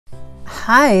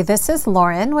Hi, this is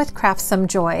Lauren with Craft Some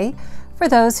Joy. For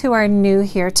those who are new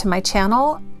here to my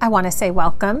channel, I want to say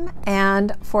welcome,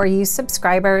 and for you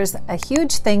subscribers, a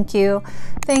huge thank you.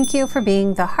 Thank you for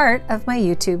being the heart of my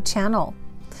YouTube channel.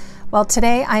 Well,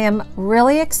 today I am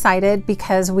really excited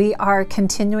because we are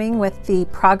continuing with the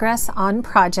Progress on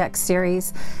Project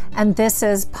series, and this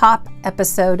is Pop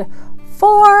episode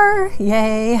 4.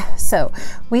 Yay! So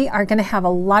we are going to have a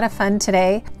lot of fun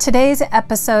today. Today's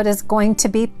episode is going to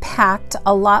be packed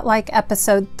a lot like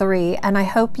episode 3, and I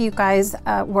hope you guys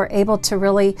were able to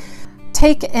really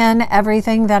take in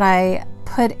everything that I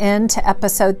put into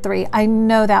episode 3. I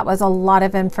know that was a lot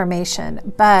of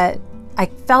information, but I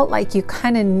felt like you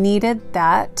kind of needed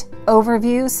that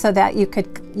overview so that you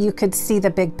could see the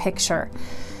big picture.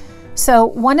 So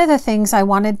one of the things I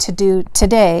wanted to do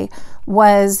today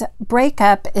was break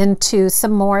up into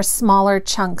some more smaller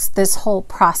chunks this whole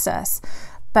process.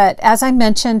 But as I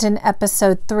mentioned in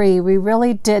episode 3, we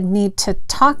really did need to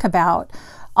talk about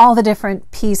all the different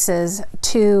pieces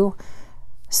to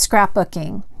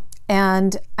scrapbooking.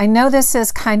 And I know this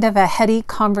is kind of a heady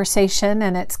conversation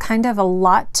and it's kind of a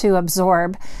lot to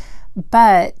absorb,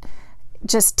 but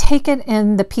just take it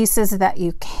in the pieces that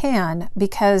you can,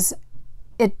 because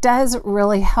it does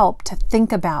really help to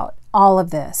think about all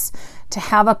of this, to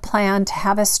have a plan, to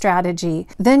have a strategy.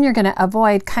 Then you're going to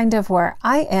avoid kind of where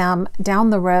I am down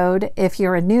the road if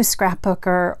you're a new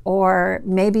scrapbooker, or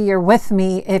maybe you're with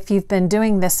me if you've been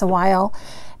doing this a while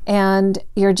and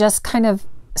you're just kind of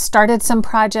started some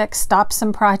projects, stopped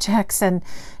some projects, and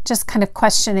just kind of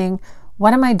questioning,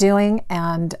 what am I doing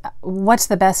and what's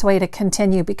the best way to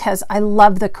continue? Because I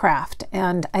love the craft,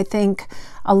 and I think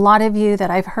a lot of you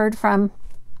that I've heard from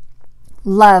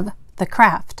love the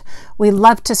craft. We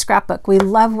love to scrapbook. We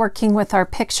love working with our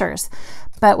pictures,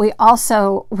 but we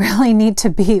also really need to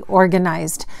be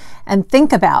organized and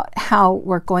think about how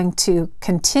we're going to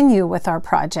continue with our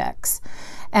projects.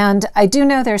 And I do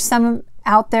know there's some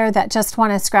out there that just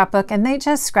want to scrapbook and they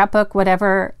just scrapbook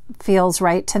whatever feels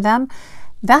right to them.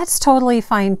 That's totally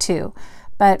fine too.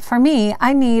 But for me,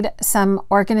 I need some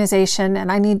organization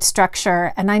and I need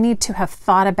structure, and I need to have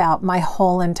thought about my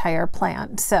whole entire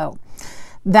plan. So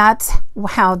that's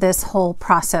how this whole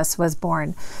process was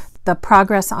born, the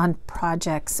Progress on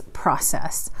Projects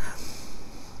process.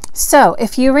 So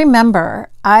if you remember,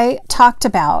 I talked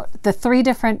about the 3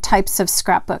 different types of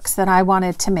scrapbooks that I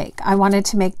wanted to make. I wanted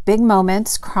to make Big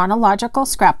Moments chronological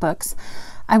scrapbooks.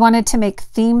 I wanted to make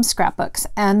theme scrapbooks,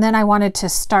 and then I wanted to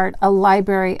start a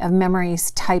library of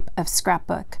memories type of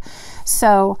scrapbook.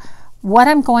 So what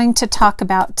I'm going to talk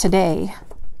about today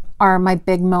are my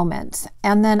big moments.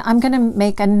 And then I'm going to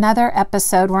make another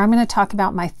episode where I'm going to talk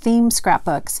about my theme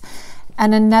scrapbooks,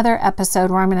 and another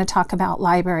episode where I'm going to talk about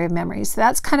library of memories. So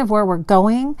that's kind of where we're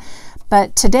going.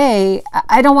 But today,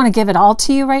 I don't want to give it all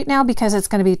to you right now because it's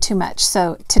going to be too much.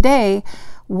 So today,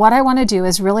 what I want to do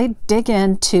is really dig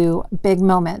into big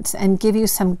moments and give you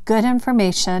some good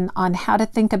information on how to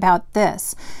think about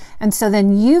this. And so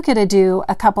then you get to do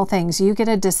a couple things. You get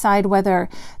to decide whether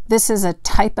this is a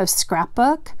type of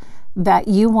scrapbook that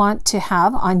you want to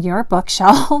have on your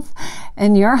bookshelf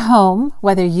in your home,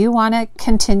 whether you want to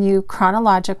continue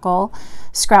chronological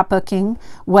scrapbooking,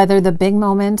 whether the big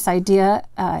moments idea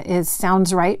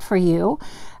sounds right for you.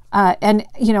 And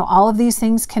you know, all of these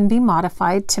things can be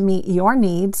modified to meet your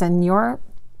needs and your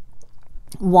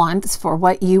wants for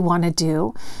what you want to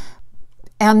do.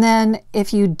 And then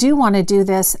if you do want to do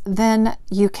this, then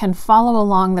you can follow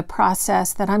along the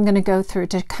process that I'm going to go through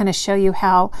to kind of show you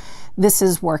how this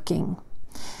is working.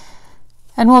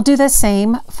 And we'll do the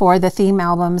same for the theme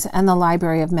albums and the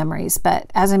library of memories.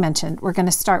 But as I mentioned, we're going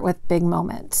to start with big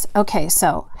moments. Okay,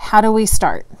 so how do we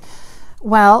start?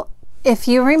 Well, if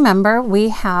you remember, we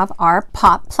have our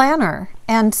Pop Planner.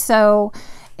 And so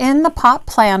in the Pop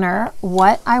Planner,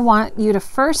 what I want you to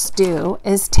first do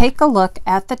is take a look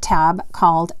at the tab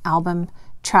called Album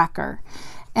Tracker.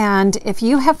 And if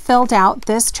you have filled out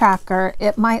this tracker,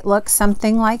 it might look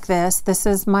something like this. This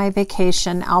is my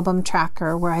vacation album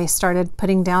tracker where I started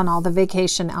putting down all the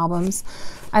vacation albums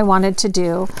I wanted to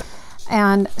do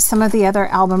and some of the other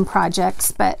album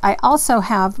projects. But I also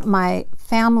have my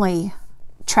family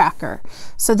tracker.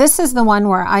 So this is the one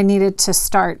where I needed to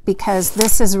start because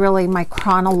this is really my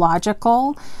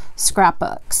chronological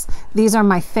scrapbooks. These are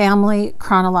my family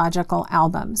chronological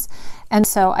albums. And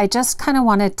so I just kind of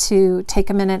wanted to take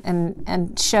a minute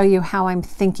and show you how I'm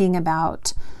thinking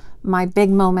about my big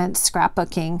moments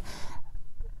scrapbooking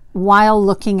while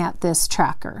looking at this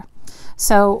tracker.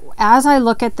 So as I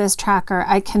look at this tracker,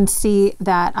 I can see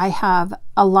that I have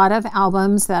a lot of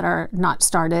albums that are not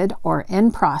started or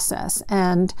in process.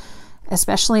 And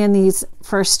especially in these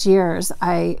first years,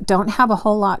 I don't have a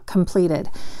whole lot completed.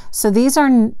 So these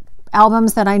are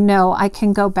albums that I know I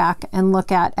can go back and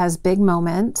look at as big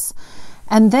moments.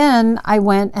 And then I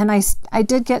went and I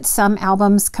did get some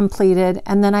albums completed,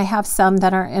 and then I have some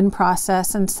that are in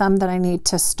process and some that I need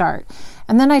to start.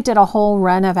 And then I did a whole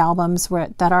run of albums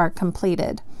that are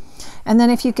completed. And then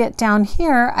if you get down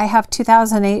here, I have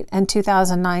 2008 and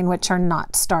 2009, which are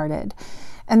not started.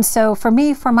 And so for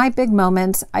me, for my big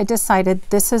moments, I decided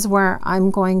this is where I'm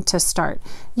going to start.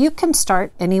 You can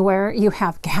start anywhere you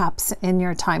have gaps in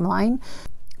your timeline.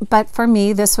 But for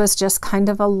me, this was just kind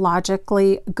of a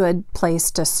logically good place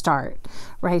to start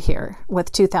right here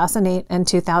with 2008 and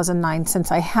 2009,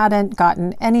 since I hadn't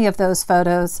gotten any of those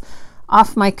photos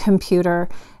off my computer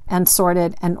and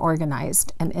sorted and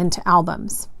organized and into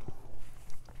albums.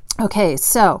 Okay,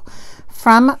 so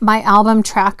from my album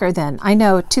tracker then, I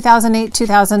know 2008,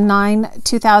 2009,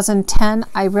 2010,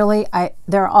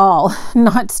 they're all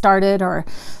not started, or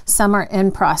some are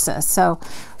in process. So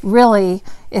really,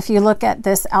 if you look at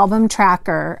this album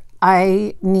tracker,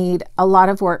 I need a lot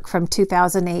of work from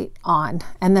 2008 on,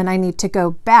 and then I need to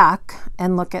go back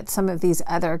and look at some of these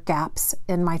other gaps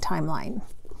in my timeline.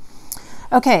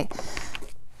 Okay,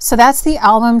 so that's the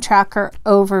album tracker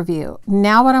overview.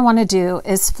 Now what I want to do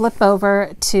is flip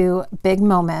over to big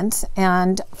moments,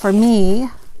 and for me,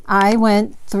 I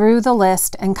went through the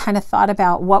list and kind of thought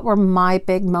about what were my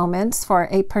big moments for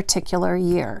a particular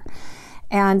year.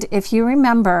 And if you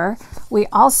remember, we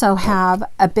also have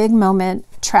a big moment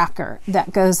tracker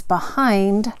that goes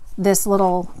behind this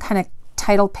little kind of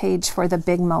title page for the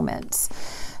big moments.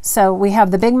 So we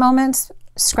have the big moments.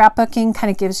 Scrapbooking kind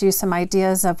of gives you some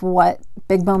ideas of what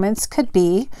big moments could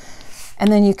be, and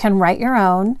then you can write your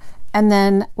own. And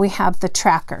then we have the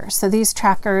tracker. So these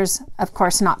trackers, of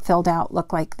course, not filled out,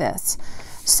 look like this.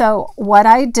 So what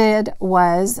I did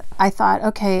was I thought,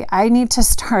 okay, I need to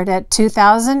start at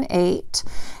 2008,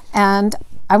 and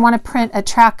I want to print a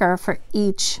tracker for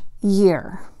each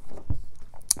year,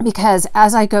 because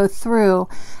as I go through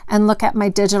and look at my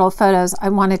digital photos, I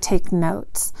want to take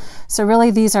notes. So really,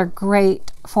 these are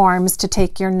great forms to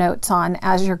take your notes on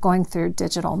as you're going through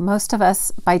digital. Most of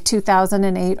us by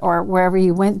 2008 or wherever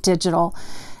you went digital,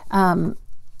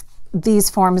 these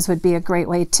forms would be a great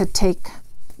way to take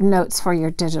notes for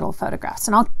your digital photographs.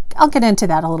 And I'll get into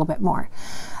that a little bit more.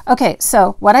 Okay,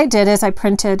 so what I did is I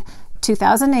printed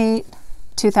 2008,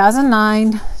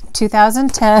 2009,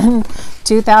 2010,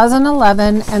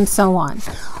 2011, and so on,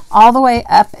 all the way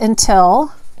up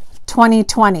until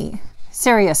 2020.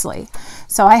 Seriously.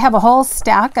 So I have a whole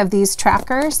stack of these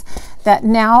trackers that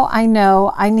now I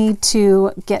know I need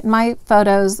to get my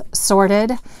photos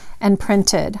sorted and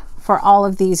printed for all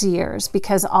of these years,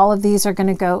 because all of these are going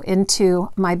to go into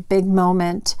my big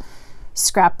moment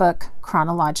scrapbook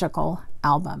chronological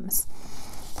albums.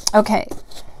 Okay,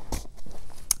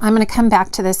 I'm going to come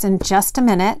back to this in just a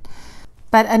minute,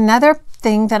 but another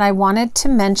thing that I wanted to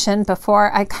mention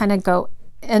before I kind of go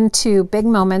into big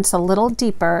moments a little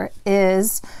deeper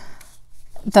is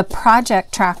the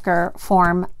project tracker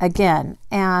form again.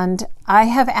 And I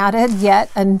have added yet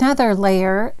another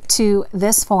layer to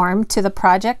this form, to the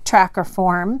project tracker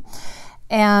form.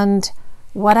 And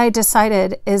what I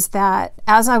decided is that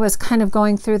as I was kind of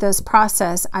going through this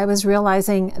process, I was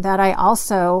realizing that I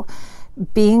also,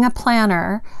 being a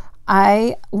planner,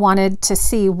 I wanted to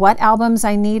see what albums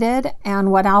I needed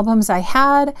and what albums I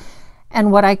had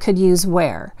and what I could use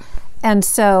where. And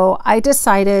so I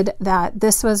decided that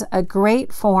this was a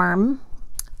great form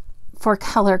for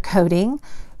color coding,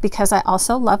 because I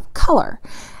also love color.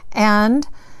 And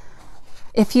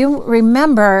if you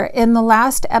remember in the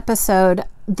last episode,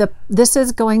 this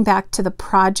is going back to the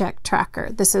project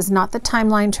tracker. This is not the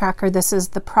timeline tracker, this is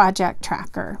the project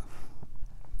tracker.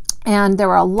 And there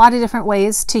are a lot of different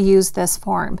ways to use this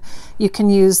form. You can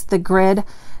use the grid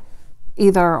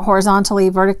either horizontally,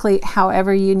 vertically,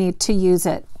 however you need to use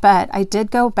it. But I did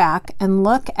go back and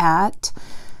look at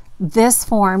this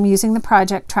form using the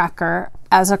project tracker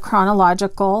as a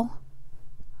chronological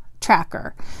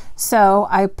tracker. So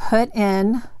I put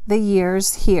in the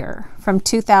years here from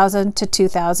 2000 to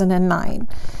 2009.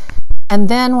 And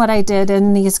then what I did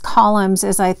in these columns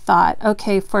is I thought,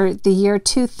 okay, for the year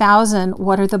 2000,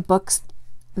 what are the books,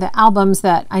 the albums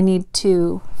that I need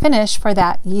to finish for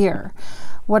that year?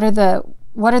 What are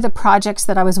the projects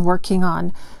that I was working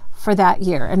on for that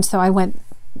year? And so I went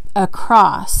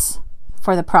across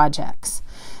for the projects.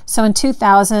 So in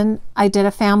 2000, I did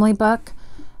a family book.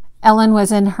 Ellen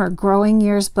was in her growing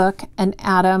years book, and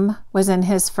Adam was in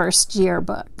his first year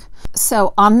book.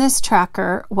 So on this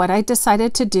tracker, what I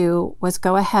decided to do was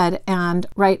go ahead and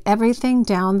write everything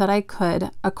down that I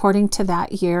could according to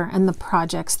that year and the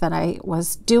projects that I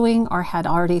was doing or had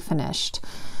already finished.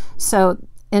 So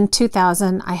in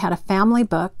 2000, I had a family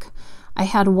book. I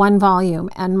had 1 volume,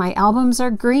 and my albums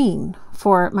are green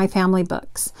for my family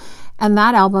books. And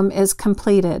that album is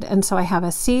completed. And so I have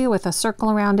a C with a circle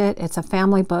around it. It's a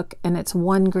family book, and it's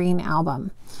 1 green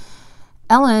album.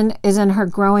 Ellen is in her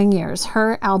growing years.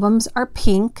 Her albums are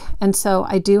pink, and so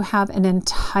I do have an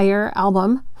entire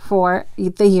album for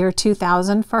the year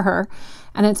 2000 for her,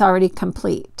 and it's already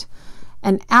complete.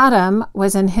 And Adam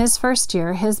was in his first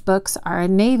year. His books are a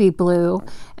navy blue,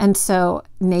 and so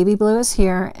navy blue is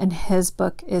here, and his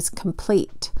book is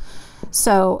complete.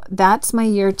 So that's my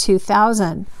year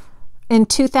 2000. In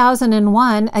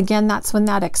 2001, again, that's when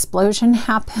that explosion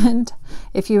happened,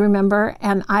 if you remember,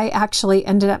 and I actually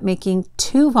ended up making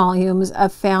 2 volumes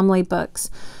of family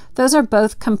books. Those are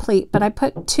both complete, but I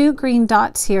put 2 green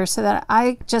dots here so that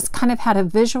I just kind of had a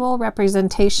visual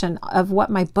representation of what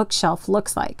my bookshelf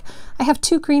looks like. I have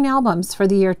 2 green albums for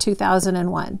the year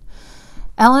 2001.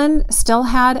 Ellen still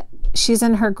had, she's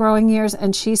in her growing years,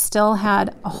 and she still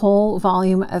had a whole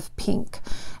volume of pink,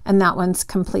 and that one's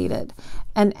completed.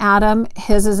 And Adam,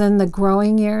 his is in the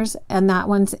growing years, and that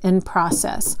one's in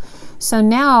process. So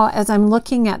now, as I'm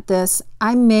looking at this,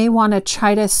 I may want to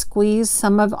try to squeeze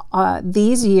some of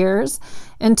these years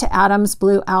into Adam's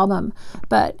blue album.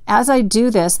 But as I do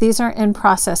this, these are in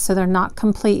process, so they're not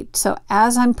complete. So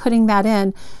as I'm putting that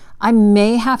in, I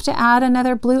may have to add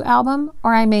another blue album,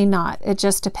 or I may not. It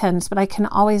just depends, but I can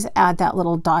always add that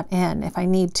little dot in if I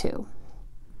need to.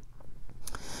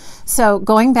 So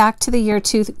going back to the year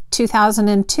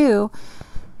 2002,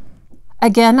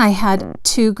 again, I had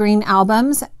 2 green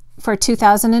albums for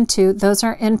 2002. Those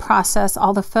are in process.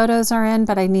 All the photos are in,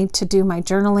 but I need to do my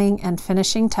journaling and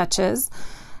finishing touches.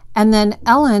 And then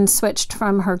Ellen switched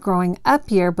from her growing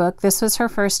up yearbook. This was her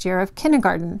first year of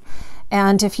kindergarten.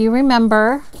 And if you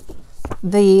remember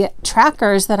the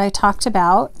trackers that I talked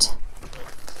about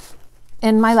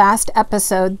in my last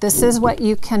episode, this is what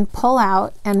you can pull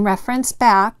out and reference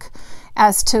back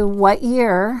as to what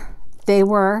year they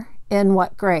were in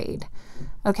what grade.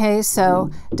 Okay, so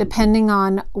depending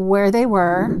on where they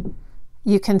were,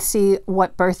 you can see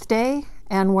what birthday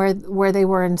and where they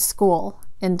were in school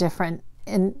in different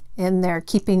in their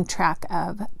keeping track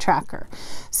of tracker.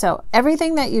 So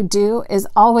everything that you do is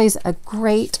always a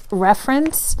great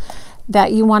reference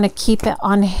that you want to keep it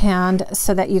on hand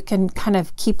so that you can kind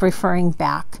of keep referring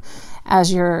back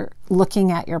as you're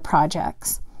looking at your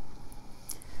projects.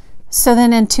 So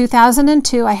then in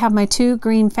 2002, I have my 2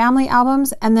 green family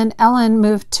albums, and then Ellen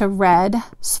moved to red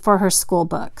for her school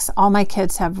books. All my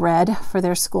kids have red for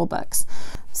their school books.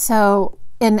 So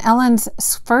in Ellen's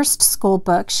first school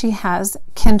book, she has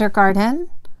kindergarten,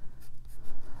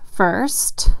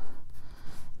 first,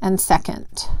 and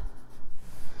second.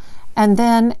 And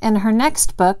then in her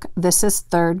next book, this is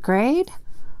 3rd grade,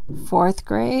 4th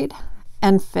grade,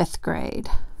 and 5th grade.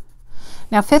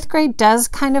 Now 5th grade does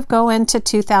kind of go into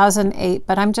 2008,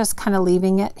 but I'm just kind of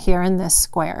leaving it here in this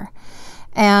square.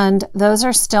 And those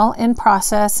are still in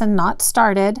process and not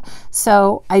started.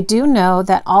 So I do know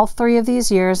that all 3 of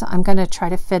these years I'm going to try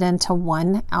to fit into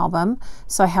 1 album.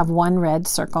 So I have 1 red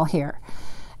circle here.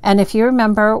 And if you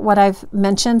remember, what I've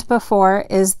mentioned before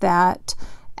is that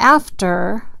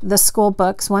after the school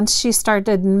books, once she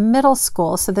started middle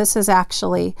school, so this is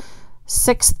actually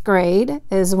 6th grade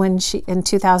is when she, in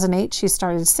 2008, she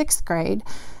started 6th grade.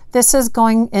 This is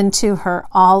going into her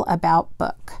All About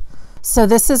book. So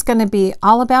this is going to be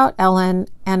All About Ellen,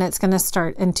 and it's going to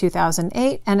start in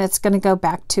 2008, and it's going to go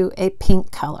back to a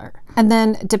pink color. And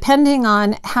then depending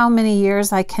on how many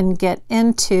years I can get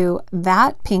into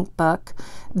that pink book,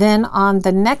 then on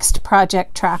the next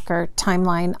project tracker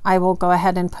timeline, I will go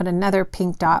ahead and put another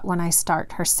pink dot when I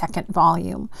start her 2nd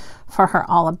volume for her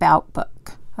All About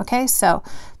book. Okay, so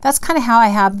that's kind of how I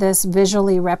have this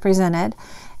visually represented.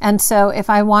 And so if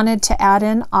I wanted to add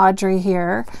in Audrey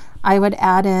here, I would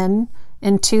add in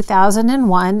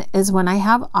 2001 is when I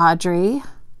have Audrey,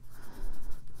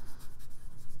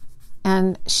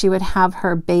 and she would have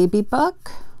her baby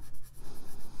book,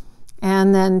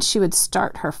 and then she would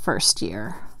start her 1st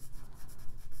year.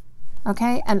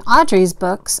 Okay, and Audrey's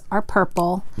books are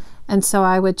purple, and so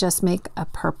I would just make a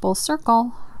purple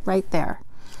circle right there.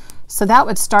 So that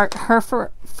would start her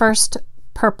first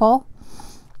purple,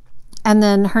 and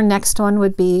then her next one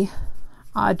would be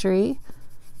Audrey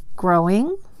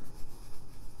growing.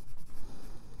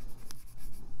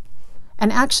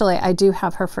 And actually, I do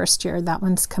have her 1st year. That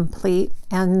one's complete.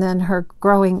 And then her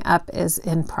growing up is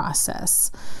in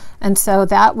process. And so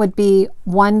that would be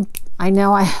one. I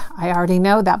know I already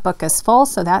know that book is full,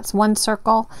 so that's one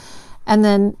circle. And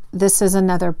then this is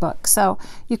another book. So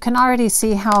you can already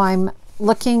see how I'm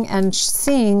looking and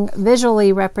seeing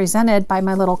visually represented by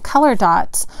my little color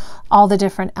dots all the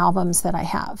different albums that I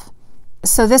have.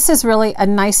 So this is really a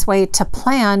nice way to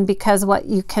plan, because what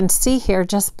you can see here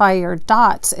just by your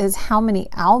dots is how many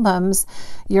albums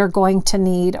you're going to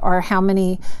need, or how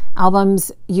many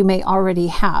albums you may already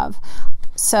have.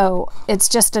 So it's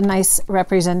just a nice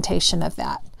representation of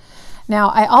that. Now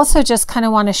I also just kind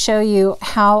of want to show you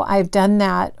how I've done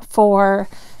that for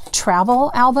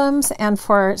travel albums and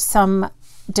for some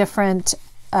different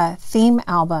theme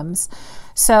albums.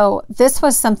 So this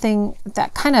was something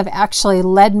that kind of actually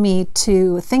led me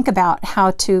to think about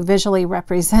how to visually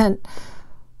represent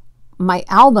my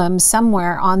albums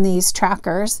somewhere on these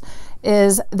trackers,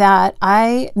 is that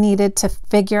I needed to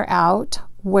figure out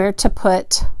where to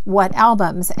put what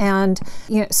albums. And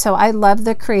so I love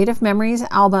the Creative Memories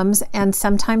albums, and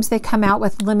sometimes they come out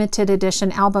with limited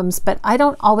edition albums, but I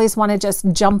don't always want to just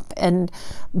jump and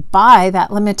buy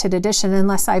that limited edition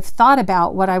unless I've thought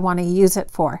about what I want to use it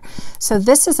for. So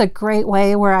this is a great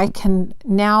way where I can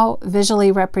now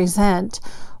visually represent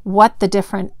what the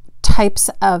different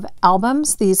types of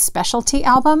albums, these specialty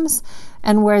albums,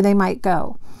 and where they might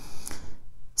go.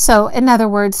 So in other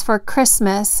words, for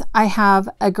Christmas, I have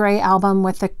a gray album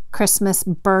with a Christmas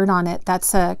bird on it.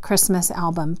 That's a Christmas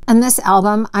album. And this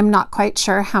album, I'm not quite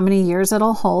sure how many years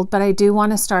it'll hold, but I do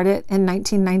want to start it in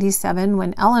 1997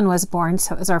 when Ellen was born.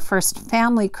 So it was our first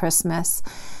family Christmas,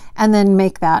 and then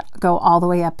make that go all the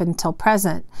way up until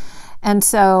present. And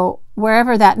so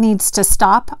wherever that needs to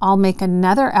stop, I'll make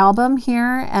another album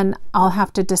here, and I'll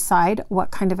have to decide what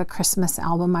kind of a Christmas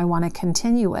album I want to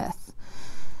continue with.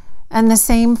 And the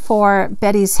same for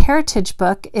Betty's Heritage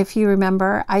book. If you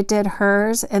remember, I did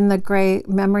hers in the gray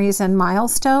Memories and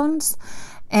Milestones,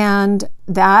 and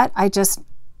that I just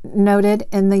noted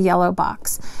in the yellow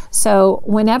box. So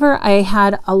whenever I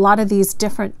had a lot of these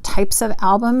different types of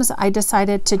albums, I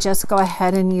decided to just go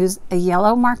ahead and use a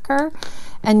yellow marker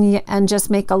and just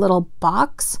make a little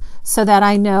box, so that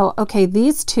I know, okay,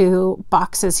 these two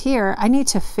boxes here, I need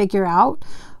to figure out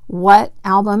what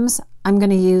albums I'm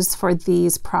going to use for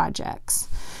these projects.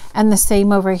 And the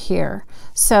same over here.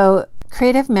 So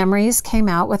Creative Memories came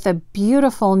out with a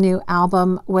beautiful new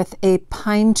album with a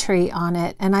pine tree on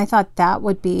it, and I thought that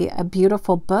would be a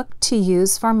beautiful book to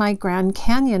use for my Grand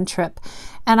Canyon trip.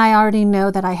 And I already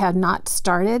know that I had not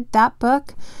started that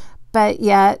book, but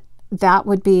yet that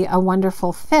would be a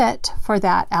wonderful fit for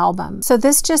that album. So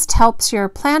this just helps your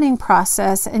planning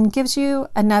process and gives you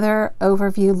another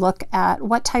overview look at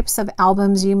what types of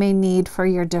albums you may need for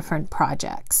your different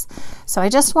projects. So I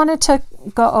just wanted to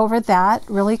go over that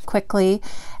really quickly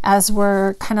as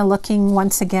we're kind of looking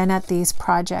once again at these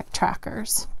project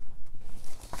trackers.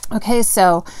 Okay,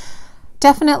 so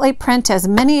definitely print as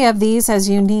many of these as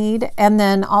you need, and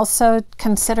then also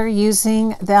consider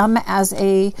using them as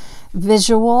a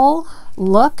visual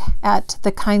look at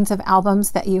the kinds of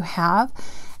albums that you have,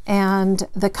 and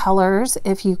the colors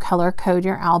if you color code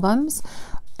your albums,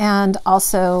 and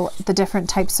also the different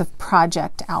types of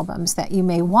project albums that you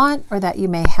may want or that you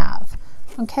may have.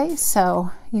 Okay, so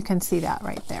you can see that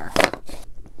right there.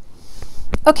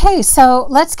 Okay, so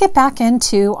let's get back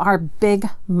into our big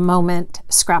moment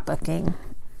scrapbooking.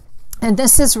 And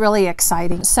this is really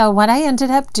exciting. So what I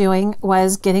ended up doing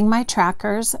was getting my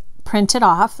trackers printed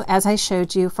off, as I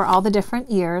showed you, for all the different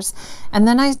years. And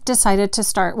then I decided to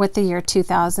start with the year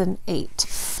 2008.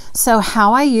 So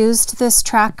how I used this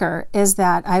tracker is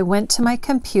that I went to my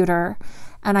computer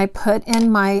and I put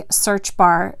in my search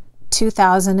bar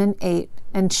 2008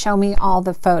 and show me all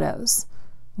the photos.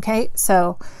 Okay,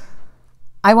 so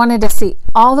I wanted to see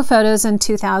all the photos in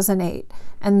 2008.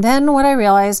 And then what I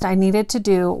realized I needed to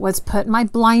do was put my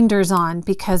blinders on,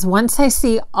 because once I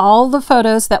see all the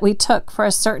photos that we took for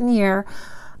a certain year,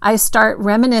 I start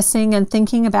reminiscing and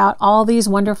thinking about all these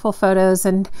wonderful photos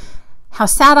and how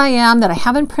sad I am that I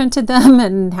haven't printed them,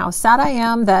 and how sad I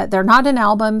am that they're not in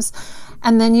albums.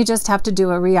 And then you just have to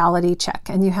do a reality check,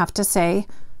 and you have to say,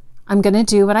 I'm going to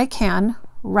do what I can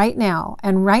right now.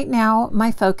 And right now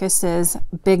my focus is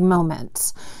big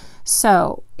moments.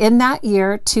 So in that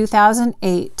year,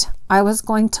 2008, I was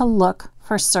going to look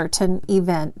for certain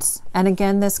events. And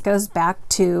again, this goes back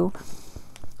to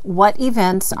what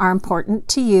events are important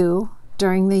to you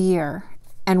during the year,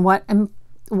 and what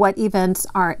events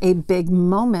are a big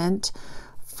moment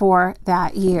for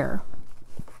that year.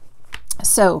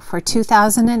 So for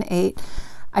 2008,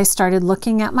 I started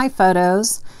looking at my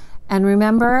photos. And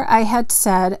remember, I had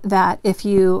said that if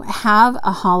you have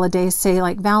a holiday, say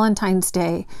like Valentine's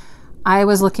Day, I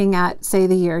was looking at, say,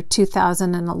 the year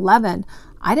 2011,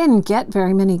 I didn't get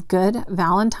very many good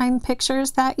Valentine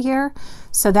pictures that year.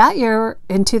 So that year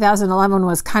in 2011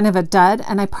 was kind of a dud,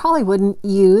 and I probably wouldn't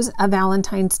use a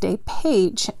Valentine's Day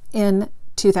page in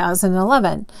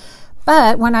 2011.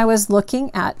 But when I was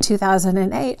looking at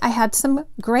 2008, I had some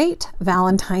great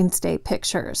Valentine's Day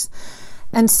pictures.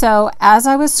 And so as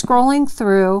I was scrolling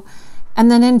through, and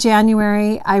then in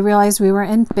January, I realized we were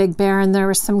in Big Bear and there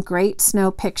were some great snow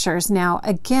pictures. Now,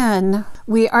 again,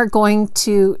 we are going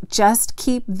to just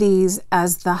keep these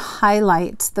as the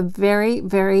highlights, the very,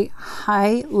 very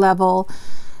high level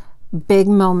big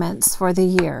moments for the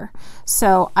year.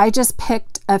 So I just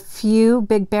picked a few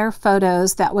Big Bear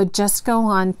photos that would just go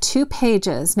on 2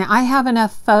 pages. Now, I have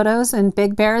enough photos in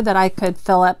Big Bear that I could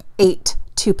fill up 8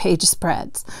 2-page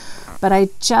spreads. But I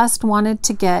just wanted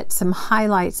to get some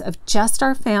highlights of just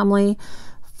our family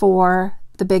for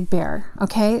the Big Bear.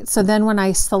 Okay, so then when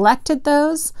I selected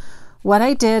those, what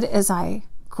I did is I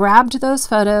grabbed those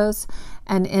photos,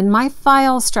 and in my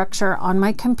file structure on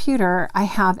my computer, I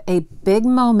have a Big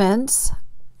Moments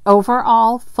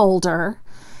overall folder,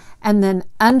 and then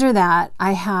under that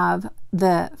I have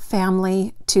the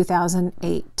Family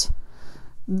 2008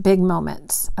 Big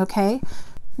Moments. Okay.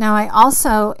 Now, I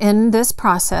also, in this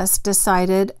process,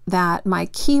 decided that my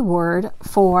keyword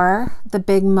for the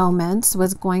Big Moments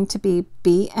was going to be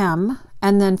BM,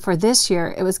 and then for this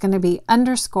year, it was going to be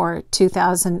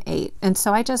 _2008. And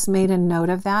so I just made a note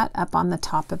of that up on the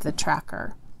top of the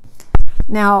tracker.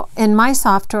 Now, in my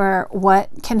software, what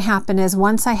can happen is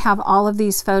once I have all of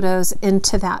these photos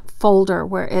into that folder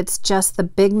where it's just the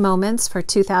big moments for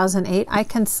 2008, I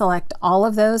can select all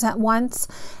of those at once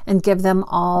and give them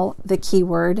all the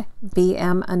keyword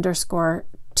BM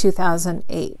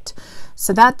 _2008.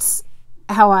 So that's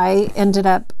how I ended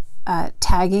up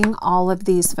tagging all of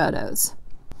these photos.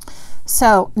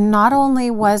 So not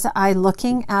only was I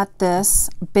looking at this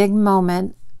big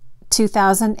moment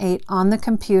 2008 on the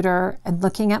computer and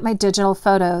looking at my digital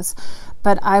photos,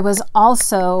 but I was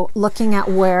also looking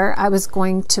at where I was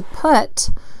going to put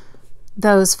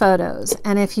those photos.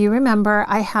 And if you remember,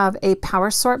 I have a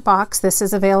power sort box. This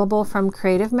is available from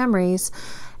Creative Memories,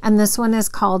 and this one is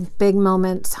called Big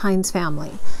Moments Heinz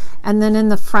Family. And then in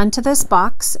the front of this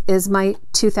box is my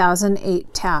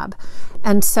 2008 tab.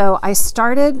 And so I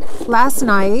started last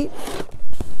night,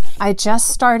 I just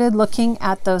started looking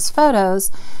at those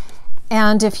photos.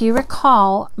 And if you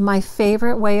recall, my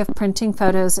favorite way of printing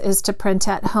photos is to print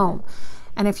at home.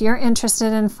 And if you're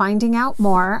interested in finding out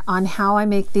more on how I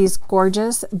make these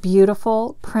gorgeous,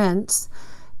 beautiful prints,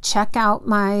 check out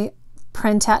my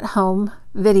print at home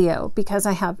video, because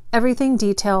I have everything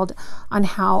detailed on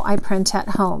how I print at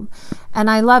home. And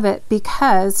I love it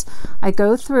because I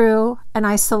go through and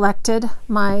I selected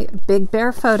my Big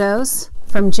Bear photos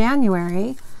from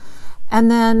January,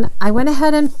 and then I went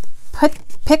ahead and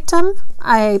picked them,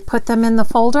 I put them in the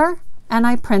folder, and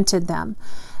I printed them.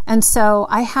 And so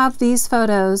I have these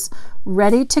photos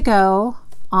ready to go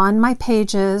on my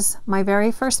pages, my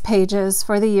very first pages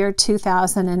for the year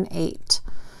 2008.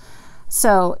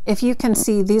 So if you can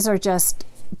see, these are just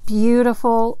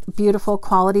beautiful, beautiful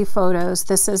quality photos.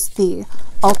 This is the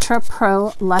Ultra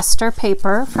Pro Luster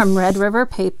paper from Red River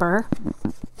Paper.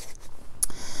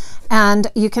 And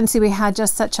you can see we had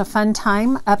just such a fun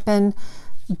time up in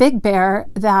Big Bear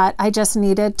that I just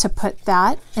needed to put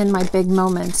that in my Big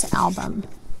Moments album.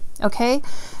 Okay,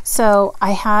 so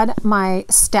I had my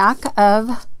stack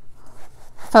of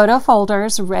photo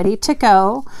folders ready to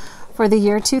go for the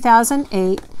year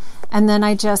 2008, and then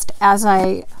I just, as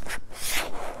I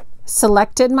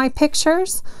selected my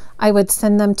pictures, I would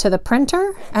send them to the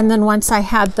printer, and then once I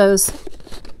had those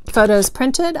photos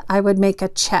printed, I would make a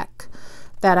check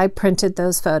that I printed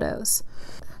those photos.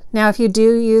 Now, if you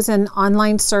do use an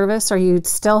online service or you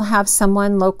still have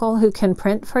someone local who can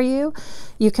print for you,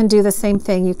 you can do the same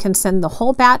thing. You can send the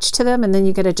whole batch to them, and then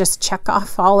you get to just check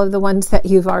off all of the ones that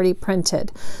you've already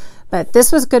printed. But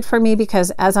this was good for me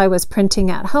because as I was printing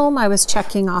at home, I was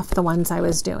checking off the ones I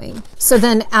was doing. So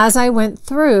then as I went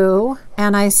through,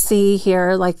 and I see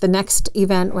here, like the next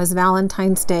event was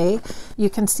Valentine's Day, you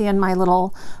can see in my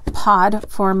little pod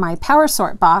for my power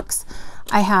sort box,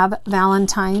 I have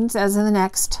Valentine's as in the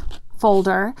next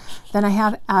folder, then I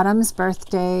have Adam's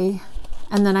birthday,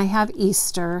 and then I have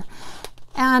Easter,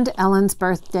 and Ellen's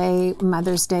birthday,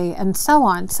 Mother's Day, and so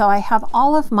on. So I have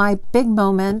all of my big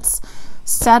moments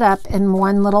set up in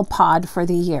one little pod for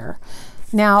the year.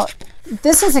 Now,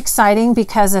 this is exciting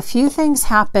because a few things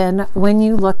happen when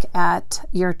you look at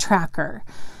your tracker.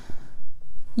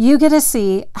 You get to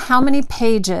see how many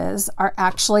pages are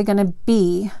actually going to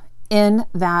be in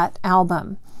that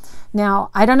album. Now,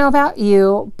 I don't know about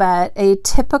you, but a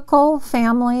typical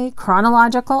family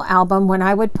chronological album, when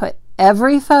I would put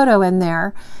every photo in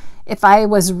there, if I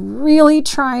was really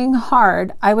trying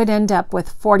hard, I would end up with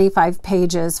 45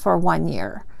 pages for 1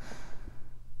 year.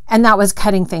 And that was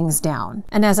cutting things down.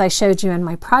 And as I showed you in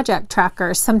my project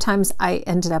tracker, sometimes I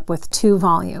ended up with 2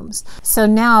 volumes. So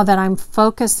now that I'm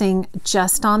focusing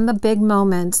just on the big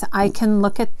moments, I can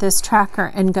look at this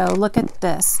tracker and go, look at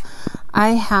this. I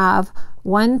have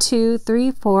 1, 2,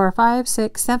 3, 4, 5,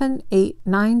 6, 7, 8,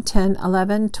 9, 10,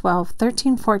 11, 12,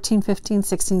 13, 14, 15,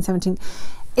 16, 17,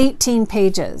 18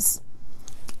 pages.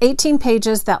 18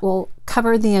 pages that will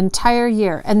cover the entire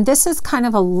year. And this is kind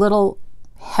of a little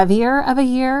heavier of a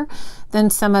year than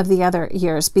some of the other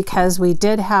years, because we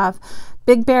did have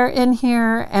Big Bear in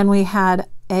here, and we had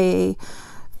and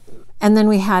then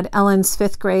we had Ellen's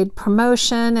 5th grade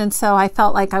promotion, and so I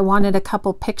felt like I wanted a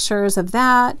couple pictures of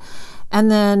that. And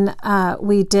then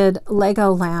we did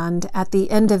Legoland at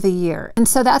the end of the year. And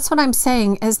so that's what I'm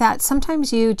saying, is that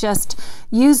sometimes you just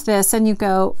use this and you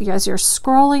go, as you're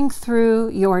scrolling through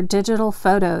your digital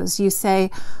photos, you say,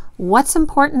 what's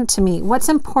important to me? What's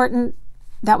important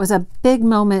that was a big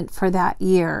moment for that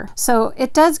year? So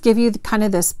it does give you kind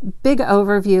of this big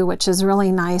overview, which is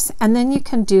really nice. And then you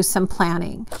can do some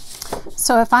planning.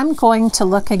 So if I'm going to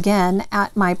look again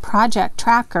at my project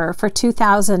tracker for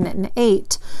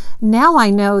 2008, now I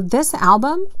know this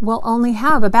album will only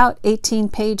have about 18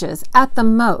 pages at the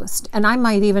most. And I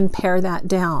might even pare that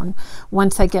down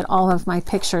once I get all of my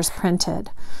pictures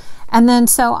printed. And then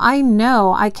so I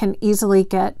know I can easily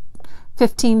get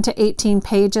 15 to 18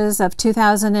 pages of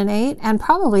 2008 and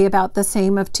probably about the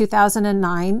same of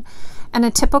 2009. And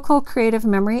a typical creative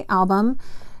memory album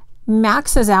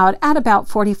maxes out at about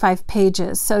 45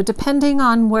 pages. So depending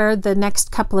on where the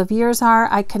next couple of years are,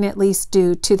 I can at least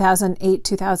do 2008,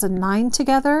 2009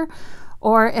 together.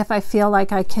 Or if I feel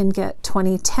like I can get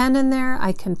 2010 in there,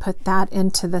 I can put that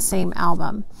into the same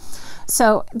album.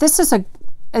 So this is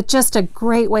just a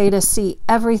great way to see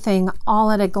everything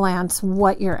all at a glance,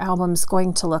 what your album's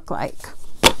going to look like.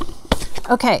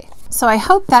 Okay, so I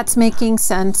hope that's making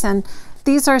sense. And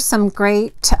these are some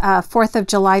great 4th of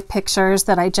July pictures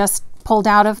that I just pulled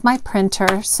out of my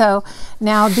printer. So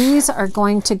now these are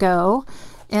going to go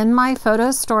in my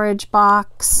photo storage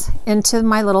box into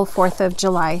my little 4th of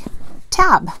July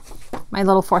tab, my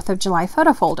little 4th of July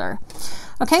photo folder.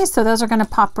 Okay, so those are going to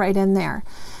pop right in there.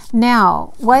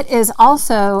 Now, what is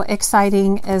also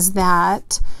exciting is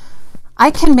that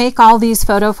I can make all these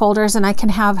photo folders, and I can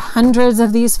have hundreds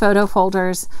of these photo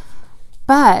folders.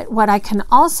 But what I can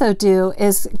also do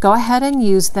is go ahead and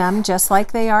use them just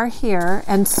like they are here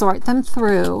and sort them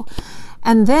through.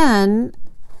 And then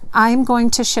I'm going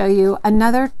to show you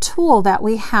another tool that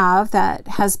we have that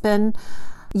has been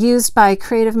used by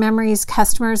Creative Memories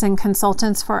customers and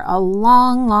consultants for a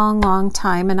long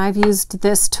time. And I've used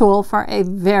this tool for a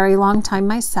very long time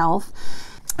myself.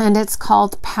 And it's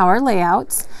called Power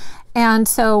Layouts. And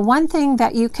so one thing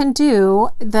that you can do,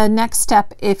 the next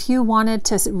step, if you wanted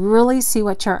to really see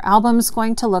what your album's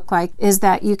going to look like, is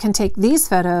that you can take these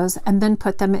photos and then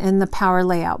put them in the Power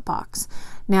Layout box.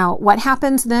 Now, what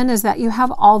happens then is that you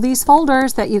have all these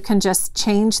folders that you can just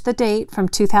change the date from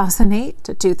 2008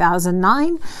 to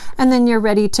 2009, and then you're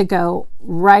ready to go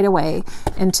right away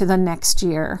into the next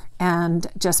year and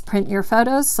just print your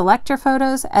photos, select your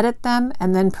photos, edit them,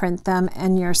 and then print them,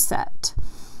 and you're set.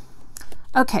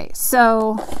 Okay,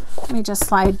 so let me just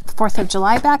slide 4th of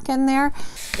July back in there.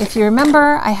 If you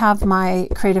remember, I have my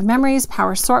Creative Memories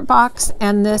Power Sort box,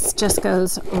 and this just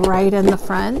goes right in the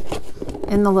front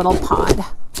in the little pod.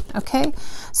 Okay,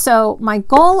 so my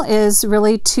goal is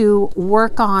really to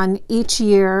work on each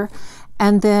year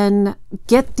and then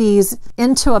get these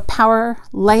into a Power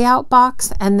Layout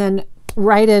box and then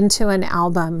right into an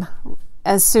album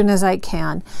as soon as I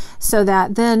can, so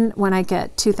that then when I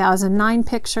get 2009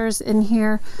 pictures in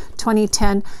here,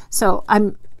 2010, so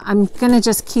I'm going to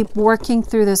just keep working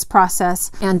through this process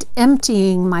and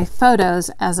emptying my photos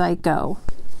as I go.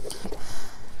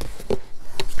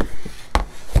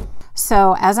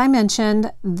 So as I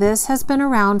mentioned, this has been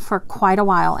around for quite a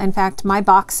while. In fact, my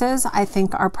boxes, I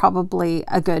think, are probably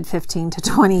a good 15 to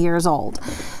 20 years old.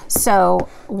 So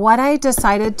what I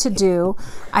decided to do,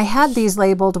 I had these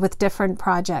labeled with different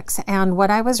projects, and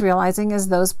what I was realizing is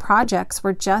those projects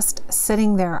were just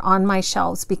sitting there on my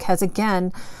shelves because,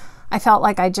 again, I felt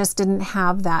like I just didn't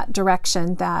have that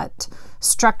direction, that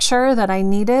structure that I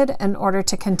needed in order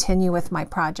to continue with my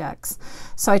projects.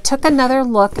 So I took another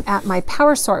look at my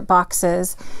Power Sort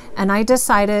boxes, and I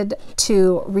decided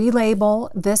to relabel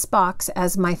this box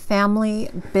as my Family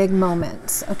Big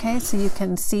Moments. Okay, so you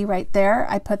can see right there,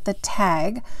 I put the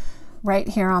tag right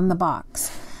here on the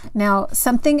box. Now,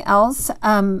 something else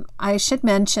I should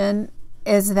mention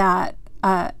is that,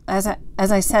 as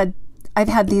I said, I've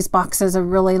had these boxes a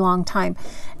really long time,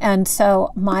 and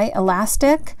so my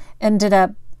elastic ended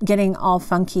up getting all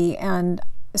funky and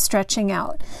stretching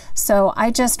out. So I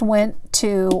just went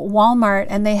to Walmart,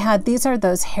 and they had, these are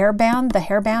those the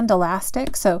hairband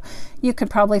elastic. So you could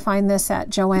probably find this at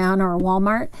Joann or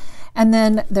Walmart. And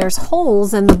then there's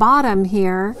holes in the bottom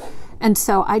here. And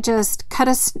so I just cut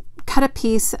a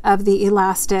piece of the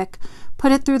elastic,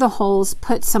 put it through the holes,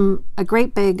 put a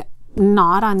great big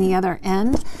knot on the other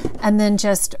end, and then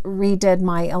just redid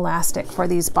my elastic for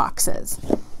these boxes.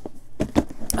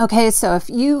 Okay, so if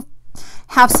you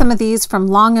have some of these from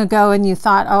long ago and you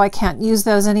thought, oh, I can't use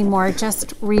those anymore,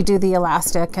 just redo the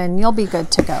elastic and you'll be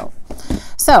good to go.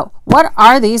 So what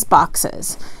are these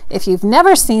boxes? If you've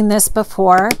never seen this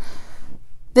before,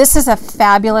 this is a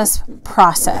fabulous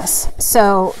process.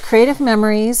 So Creative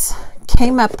Memories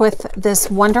came up with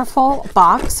this wonderful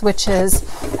box, which is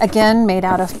again made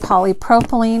out of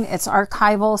polypropylene. It's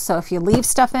archival, so if you leave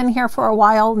stuff in here for a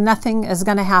while, nothing is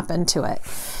going to happen to it.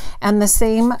 And the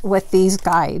same with these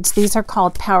guides. These are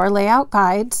called Power Layout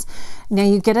Guides. Now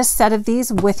you get a set of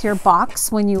these with your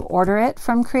box when you order it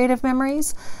from Creative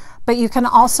Memories, but you can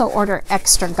also order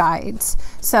extra guides.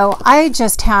 So I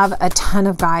just have a ton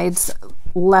of guides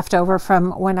left over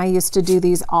from when I used to do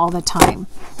these all the time.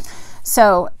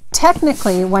 So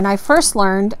technically, when I first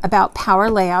learned about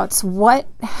power layouts,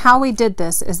 how we did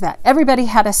this is that everybody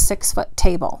had a 6-foot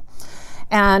table,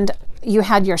 and you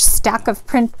had your stack of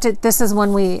printed, this is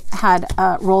when we had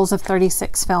rolls of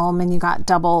 36 film, and you got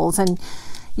doubles, and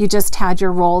you just had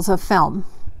your rolls of film.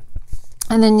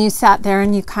 And then you sat there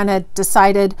and you kind of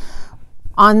decided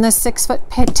on the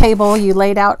 6-foot table, you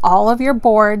laid out all of your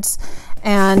boards,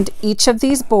 and each of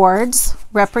these boards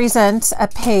represents a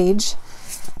page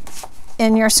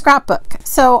in your scrapbook.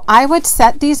 So I would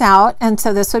set these out, and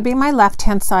so this would be my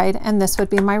left-hand side and this would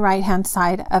be my right-hand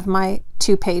side of my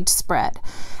 2-page spread.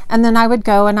 And then I would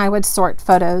go and I would sort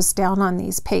photos down on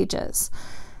these pages.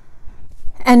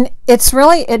 And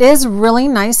it is really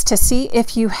nice to see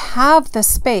if you have the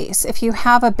space, if you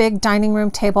have a big dining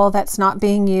room table that's not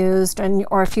being used,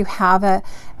 or if you have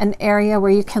an area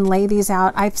where you can lay these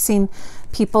out. I've seen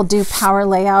people do power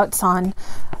layouts on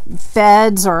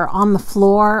beds or on the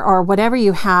floor or whatever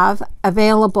you have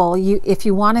available. If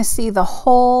you want to see the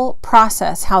whole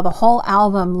process, how the whole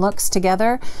album looks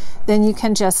together, then you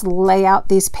can just lay out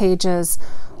these pages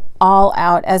all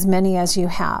out, as many as you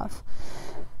have.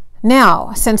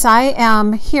 Now, since I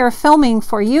am here filming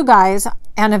for you guys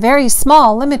and a very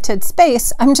small limited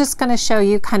space, I'm just going to show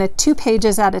you kind of 2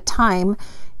 pages at a time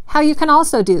how you can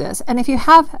also do this. And if you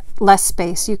have less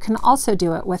space, you can also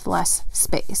do it with less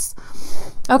space.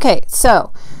 Okay,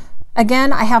 so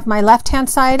again, I have my left-hand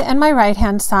side and my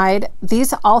right-hand side.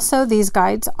 These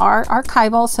guides are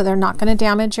archival, so they're not going to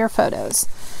damage your photos.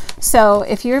 So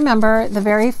if you remember, the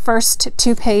very first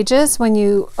 2 pages when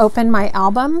you open my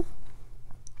album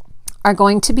are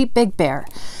going to be Big Bear.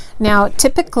 Now,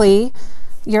 typically,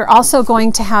 you're also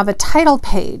going to have a title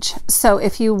page. So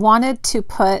if you wanted to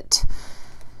put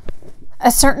a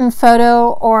certain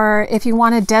photo, or if you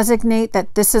want to designate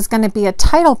that this is going to be a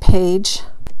title page,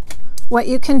 what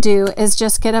you can do is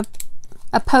just get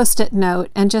a post-it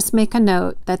note and just make a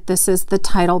note that this is the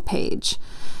title page.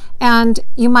 And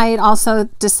you might also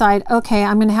decide, okay,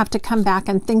 I'm going to have to come back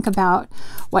and think about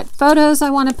what photos I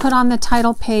want to put on the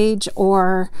title page,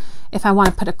 or if I want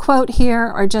to put a quote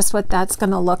here, or just what that's going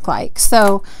to look like.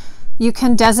 So you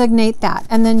can designate that,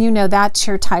 and then you know that's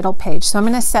your title page. So I'm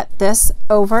going to set this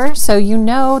over so you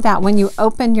know that when you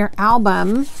open your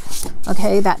album,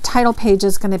 okay, that title page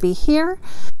is going to be here,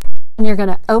 and you're going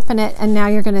to open it, and now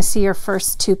you're going to see your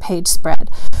first 2-page spread.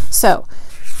 So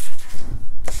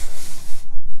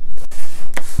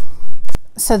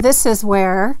this is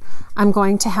where I'm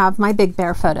going to have my Big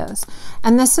Bear photos.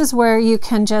 And this is where you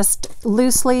can just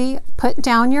loosely put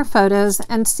down your photos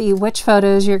and see which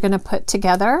photos you're going to put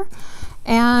together.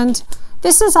 And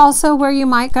this is also where you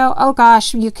might go, oh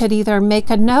gosh, you could either make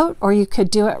a note or you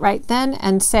could do it right then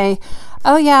and say,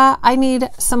 oh yeah, I need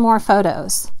some more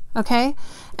photos. Okay.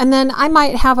 And then I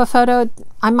might have a photo,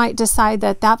 I might decide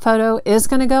that that photo is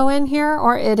going to go in here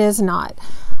or it is not.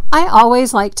 I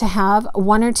always like to have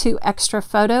 1 or 2 extra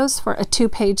photos for a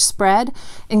 2-page spread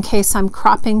in case I'm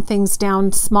cropping things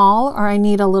down small or I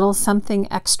need a little something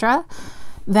extra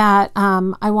that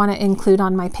I want to include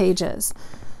on my pages.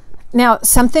 Now,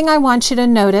 something I want you to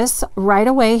notice right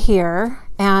away here,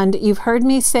 and you've heard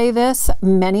me say this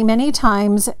many, many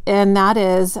times, and that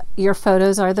is your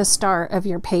photos are the star of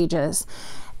your pages.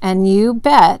 And you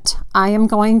bet I am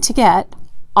going to get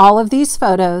all of these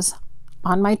photos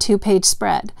on my 2-page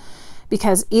spread,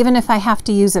 because even if I have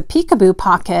to use a peekaboo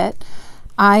pocket,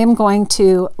 I am going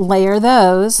to layer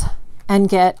those and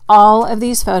get all of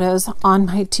these photos on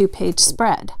my 2-page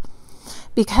spread,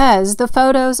 because the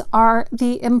photos are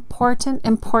the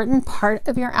important part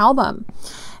of your album.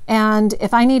 And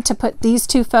if I need to put these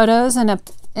 2 photos in a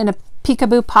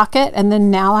peekaboo pocket, and then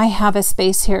now I have a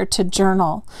space here to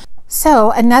journal.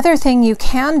 So another thing you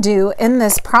can do in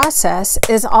this process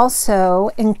is also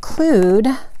include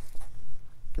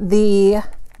the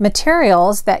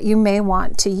materials that you may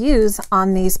want to use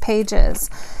on these pages.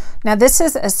 Now this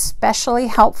is especially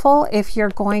helpful if you're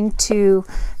going to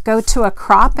go to a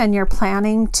crop and you're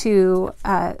planning to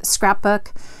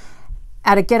scrapbook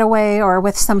at a getaway or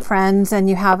with some friends, and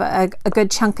you have a good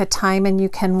chunk of time and you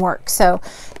can work. So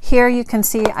here you can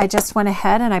see I just went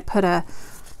ahead and I put a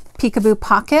peekaboo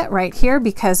pocket right here,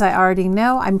 because I already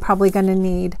know I'm probably going to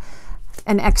need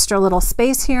an extra little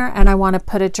space here, and I want to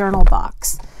put a journal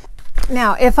box.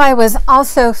 Now, if I was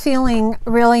also feeling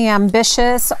really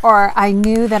ambitious, or I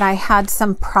knew that I had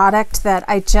some product that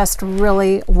I just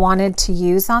really wanted to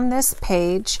use on this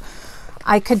page,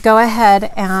 I could go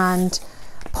ahead and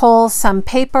pull some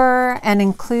paper and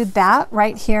include that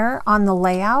right here on the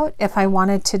layout if I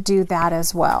wanted to do that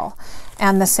as well.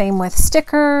 And the same with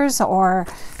stickers or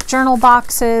journal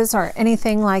boxes or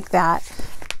anything like that.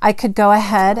 I could go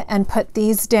ahead and put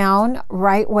these down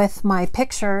right with my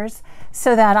pictures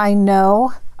so that I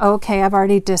know, okay, I've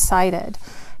already decided.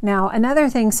 Now, another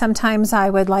thing sometimes I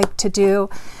would like to do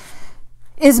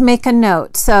is make a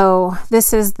note. So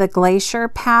this is the Glacier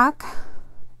pack.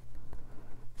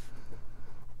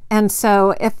 And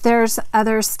so if there's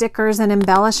other stickers and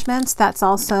embellishments, that's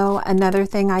also another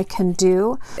thing I can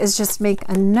do, is just make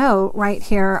a note right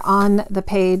here on the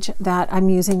page that I'm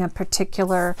using a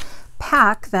particular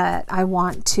pack that I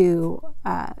want to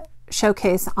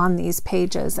showcase on these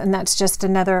pages. And that's just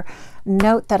another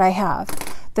note that I have.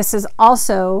 This is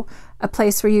also a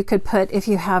place where you could put, if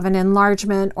you have an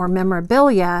enlargement or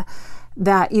memorabilia,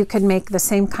 that you could make the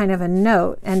same kind of a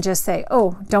note and just say,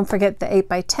 oh, don't forget the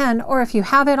 8x10, or if you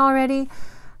have it already,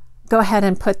 go ahead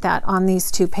and put that on these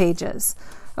 2 pages.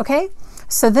 Okay,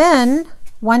 so then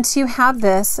once you have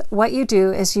this, what you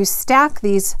do is you stack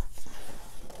these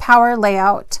power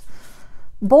layout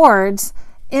boards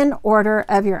in order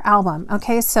of your album.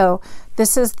 Okay, so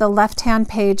this is the left-hand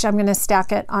page. I'm going to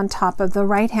stack it on top of the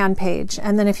right-hand page.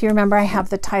 And then if you remember, I have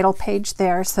the title page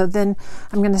there. So then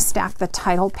I'm going to stack the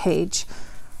title page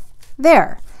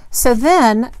there. So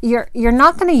then you're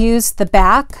not going to use the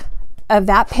back of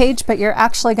that page, but you're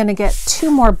actually going to get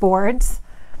 2 more boards.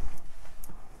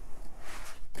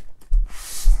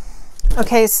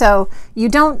 Okay, so you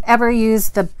don't ever use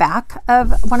the back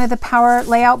of one of the power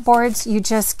layout boards, you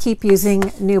just keep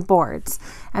using new boards.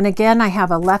 And again, I have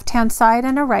a left-hand side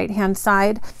and a right-hand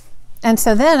side. And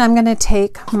so then I'm going to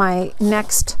take my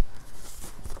next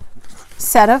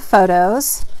set of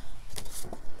photos,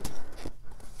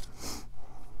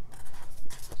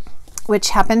 which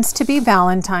happens to be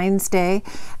Valentine's Day,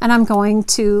 and I'm going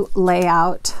to lay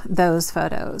out those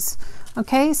photos.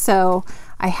 Okay, so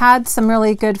I had some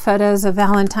really good photos of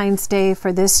Valentine's Day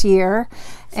for this year,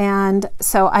 and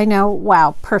so I know,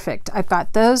 wow, perfect. I've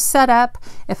got those set up.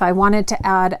 If I wanted to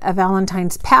add a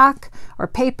Valentine's pack or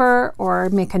paper or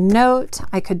make a note,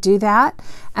 I could do that.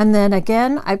 And then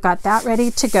again, I've got that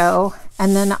ready to go.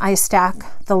 And then I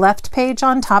stack the left page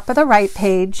on top of the right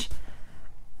page.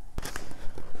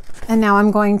 And now I'm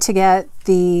going to get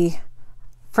the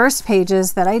first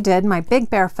pages that I did, my Big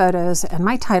Bear photos and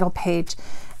my title page,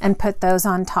 and put those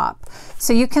on top.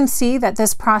 So you can see that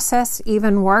this process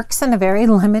even works in a very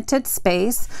limited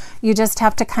space. You just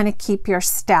have to kind of keep your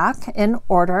stack in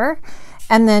order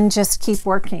and then just keep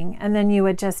working. And then you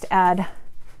would just add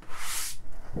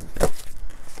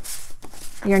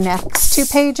your next 2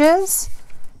 pages,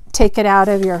 take them out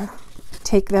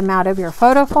of your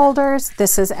photo folders.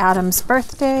 This is Adam's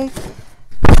birthday,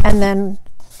 and then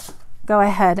go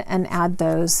ahead and add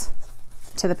those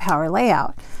to the power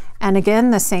layout. And again,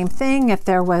 the same thing, if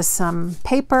there was some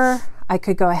paper, I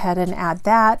could go ahead and add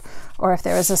that, or if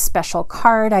there was a special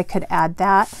card, I could add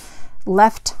that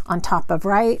left on top of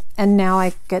right, and now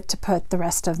I get to put the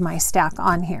rest of my stack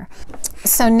on here.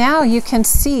 So now you can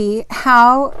see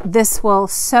how this will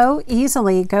so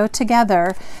easily go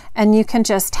together, and you can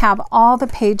just have all the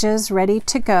pages ready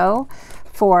to go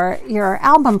for your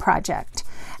album project.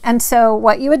 And so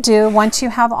what you would do once you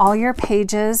have all your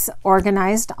pages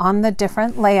organized on the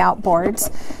different layout boards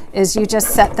is you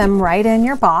just set them right in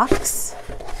your box,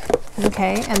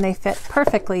 okay, and they fit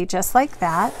perfectly just like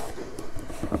that.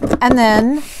 and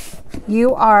then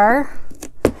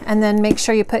make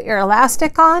sure you put your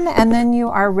elastic on, and then you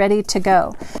are ready to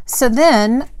go. So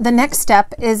then the next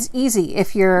step is easy.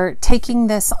 If you're taking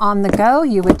this on the go,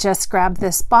 you would just grab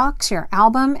this box, your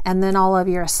album, and then all of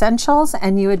your essentials,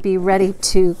 and you would be ready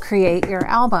to create your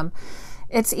album.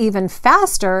 It's even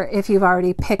faster if you've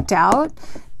already picked out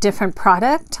different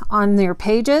product on your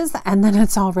pages, and then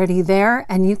it's already there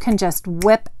and you can just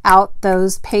whip out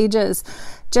those pages.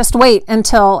 Just wait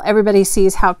until everybody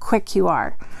sees how quick you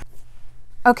are.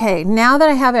 Okay, now that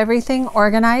I have everything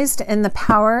organized in the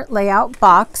Power Layout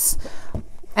box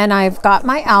and I've got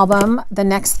my album, the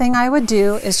next thing I would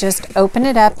do is just open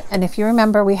it up. And if you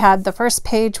remember, we had the first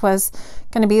page was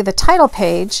going to be the title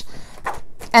page.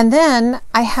 And then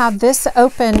I have this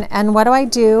open, and what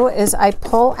do is I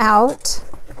pull out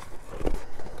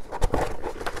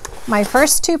my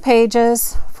first 2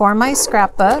 pages for my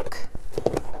scrapbook,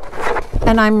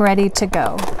 and I'm ready to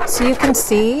go. So you can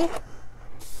see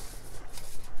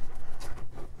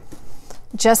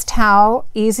just how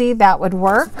easy that would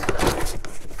work.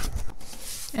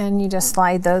 And you just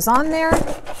slide those on there.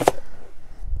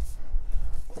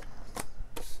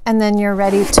 And then you're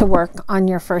ready to work on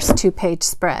your first 2-page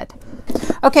spread.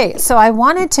 Okay, so I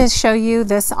wanted to show you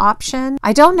this option.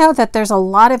 I don't know that there's a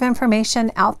lot of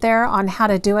information out there on how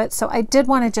to do it, so I did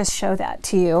want to just show that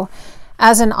to you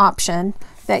as an option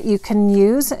that you can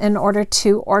use in order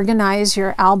to organize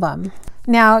your album.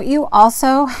 Now, you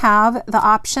also have the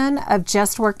option of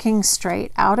just working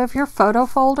straight out of your photo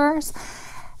folders.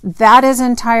 That is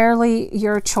entirely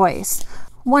your choice.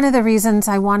 One of the reasons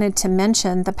I wanted to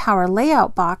mention the Power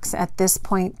Layout box at this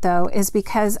point, though, is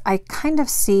because I kind of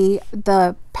see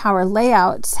the Power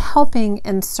Layouts helping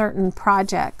in certain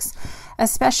projects,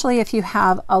 especially if you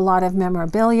have a lot of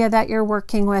memorabilia that you're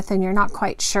working with and you're not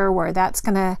quite sure where that's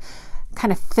going to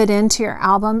kind of fit into your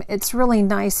album. It's really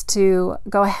nice to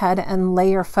go ahead and lay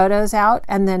your photos out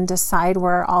and then decide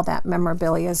where all that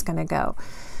memorabilia is going to go.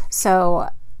 So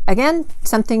again,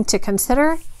 something to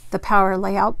consider, the Power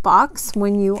Layout box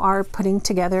when you are putting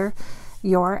together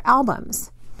your albums.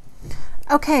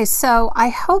 Okay, so I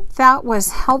hope that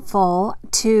was helpful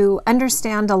to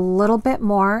understand a little bit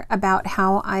more about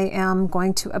how I am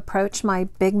going to approach my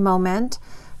Big Moment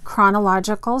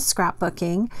chronological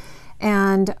scrapbooking.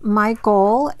 And my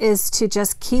goal is to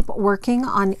just keep working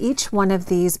on each one of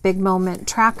these Big Moment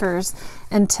trackers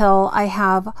until I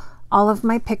have all of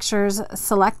my pictures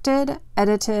selected,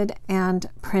 edited, and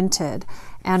printed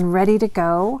and ready to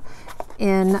go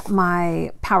in my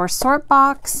Power Sort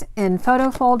box, in photo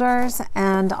folders,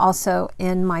 and also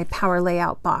in my Power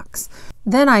Layout box.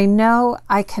 Then I know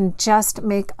I can just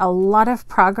make a lot of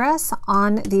progress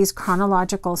on these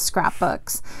chronological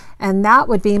scrapbooks. And that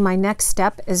would be my next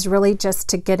step, is really just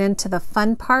to get into the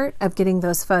fun part of getting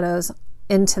those photos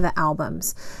into the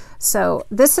albums. So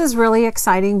this is really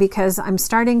exciting because I'm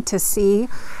starting to see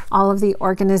all of the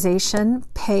organization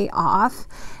pay off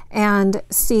and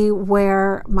see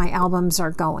where my albums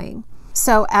are going.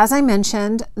 So as I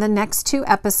mentioned, the next 2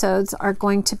 episodes are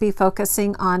going to be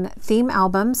focusing on theme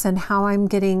albums and how I'm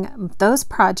getting those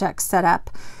projects set up,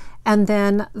 and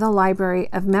then the Library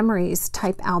of Memories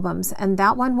type albums. And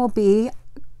that one will be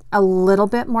a little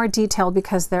bit more detailed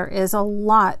because there is a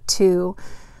lot to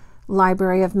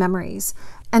Library of Memories.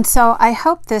 And so I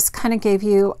hope this kind of gave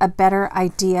you a better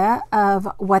idea of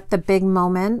what the big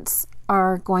moments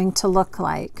are going to look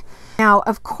like. Now,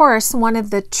 of course, one of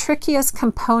the trickiest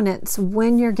components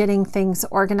when you're getting things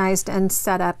organized and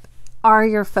set up are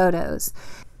your photos.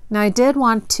 Now, I did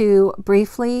want to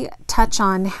briefly touch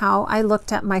on how I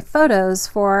looked at my photos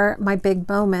for my big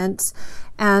moments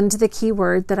and the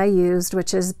keyword that I used,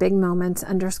 which is Big Moments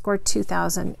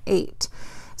 _2008.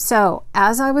 So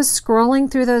as I was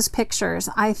scrolling through those pictures,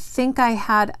 I think I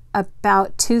had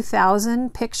about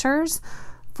 2,000 pictures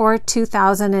for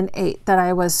 2008 that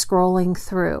I was scrolling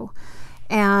through.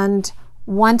 And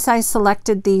once I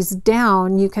selected these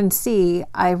down, you can see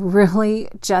I really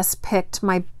just picked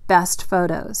my best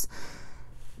photos.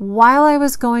 While I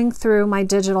was going through my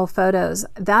digital photos,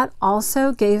 that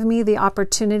also gave me the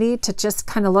opportunity to just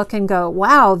kind of look and go,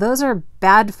 wow, those are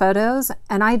bad photos,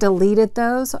 and I deleted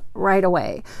those right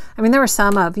away. I mean, there were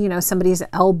some of, you know, somebody's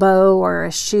elbow or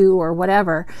a shoe or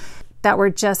whatever that were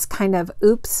just kind of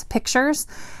oops pictures.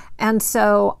 And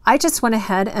so I just went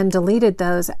ahead and deleted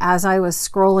those as I was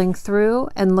scrolling through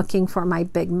and looking for my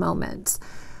big moments.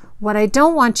 What I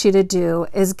don't want you to do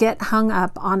is get hung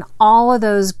up on all of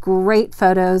those great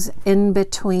photos in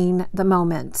between the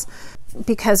moments.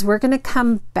 because we're going to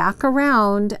come back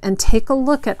around and take a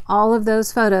look at all of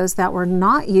those photos that were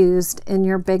not used in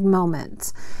your big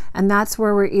moments. And that's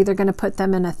where we're either going to put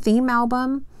them in a theme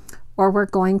album or we're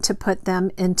going to put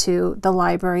them into the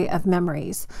library of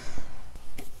memories.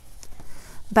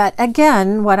 But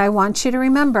again, what I want you to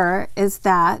remember is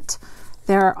that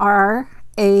there are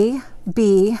A,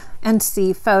 B, and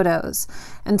C photos.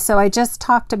 And so I just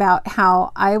talked about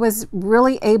how I was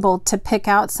really able to pick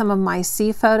out some of my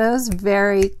C photos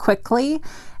very quickly,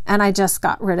 and I just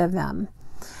got rid of them.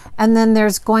 And then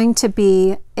there's going to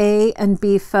be A and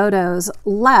B photos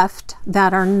left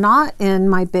that are not in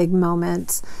my big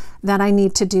moments that I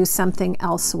need to do something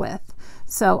else with.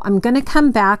 So I'm going to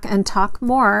come back and talk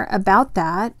more about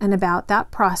that and about that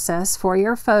process for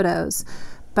your photos.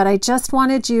 But I just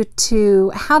wanted you to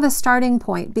have a starting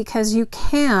point, because you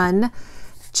can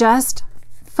just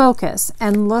focus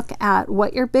and look at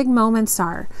what your big moments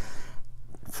are.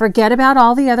 Forget about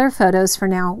all the other photos for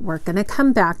now. We're going to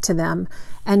come back to them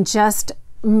and just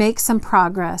make some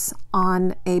progress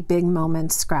on a big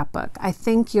moment scrapbook. I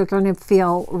think you're going to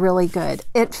feel really good.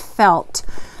 It felt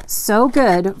so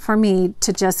good for me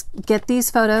to just get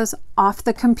these photos off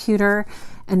the computer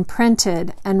and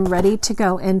printed and ready to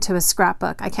go into a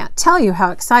scrapbook. I can't tell you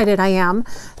how excited I am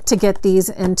to get these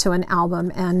into an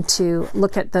album and to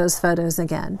look at those photos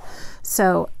again.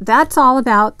 So that's all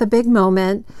about the big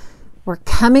moment. We're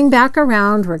coming back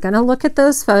around. We're going to look at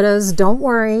those photos. Don't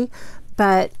worry.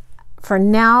 But for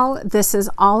now, this is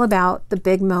all about the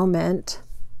big moment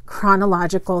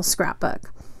chronological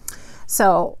scrapbook.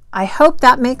 So I hope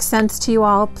that makes sense to you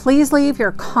all. Please leave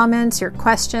your comments, your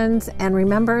questions, and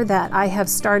remember that I have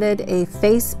started a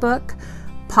Facebook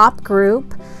pop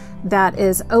group that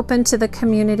is open to the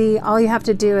community. All you have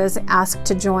to do is ask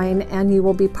to join and you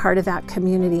will be part of that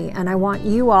community. And I want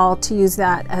you all to use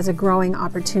that as a growing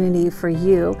opportunity for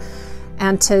you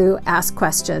and to ask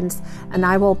questions. And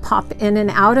I will pop in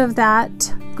and out of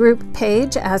that group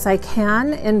page as I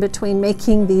can in between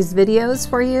making these videos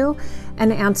for you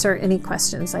and answer any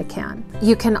questions I can.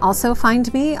 You can also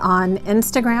find me on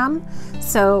Instagram.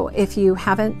 So if you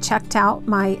haven't checked out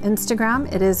my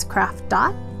Instagram, it is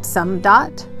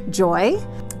craft.some.joy.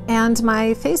 And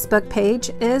my Facebook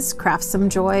page is Craft Some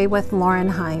Joy with Lauren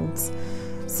Hines.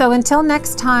 So until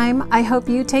next time, I hope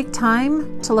you take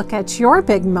time to look at your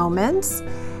big moments,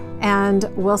 and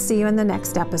we'll see you in the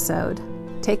next episode.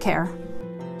 Take care.